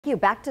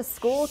Back to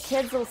school,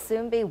 kids will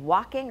soon be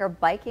walking or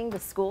biking to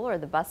school or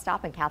the bus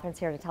stop, and Catherine's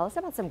here to tell us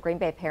about some Green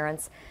Bay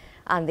parents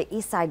on the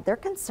east side. They're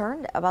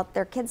concerned about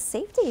their kids'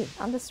 safety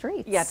on the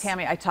streets. Yeah,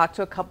 Tammy, I talked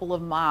to a couple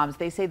of moms.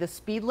 They say the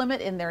speed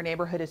limit in their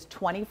neighborhood is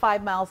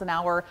 25 miles an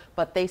hour,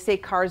 but they say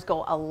cars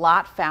go a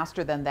lot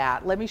faster than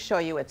that. Let me show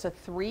you. It's a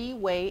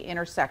three-way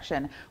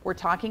intersection. We're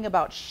talking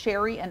about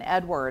Sherry and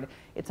Edward.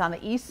 It's on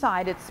the east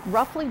side. It's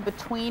roughly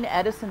between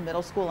Edison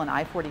Middle School and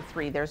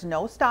I-43. There's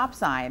no stop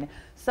sign.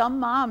 Some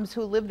moms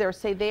who live there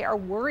say they are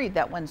worried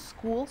that when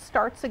school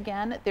starts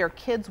again, their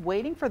kids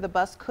waiting for the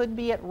bus could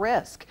be at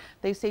risk.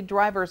 They say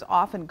drivers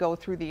often go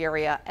through the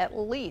area at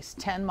least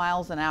 10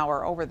 miles an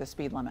hour over the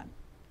speed limit.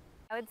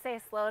 I would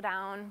say slow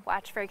down,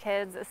 watch for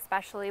kids,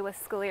 especially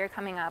with school year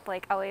coming up.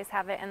 Like, always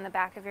have it in the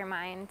back of your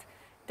mind.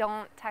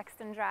 Don't text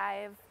and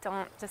drive.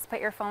 Don't just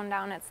put your phone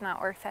down. It's not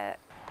worth it.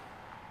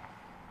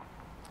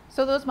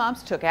 So those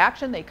moms took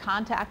action. They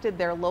contacted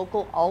their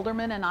local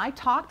alderman, and I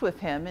talked with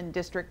him in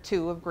District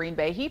 2 of Green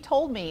Bay. He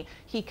told me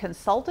he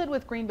consulted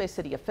with Green Bay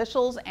city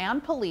officials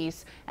and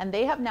police, and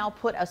they have now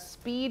put a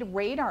speed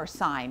radar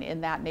sign in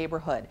that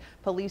neighborhood.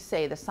 Police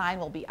say the sign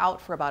will be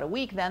out for about a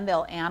week. Then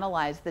they'll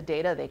analyze the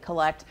data they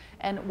collect,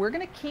 and we're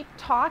going to keep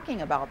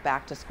talking about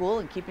back to school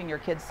and keeping your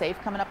kids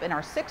safe coming up in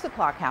our 6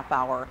 o'clock half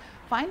hour.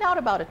 Find out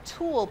about a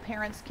tool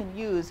parents can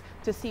use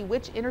to see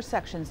which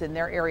intersections in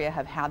their area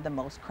have had the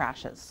most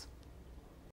crashes.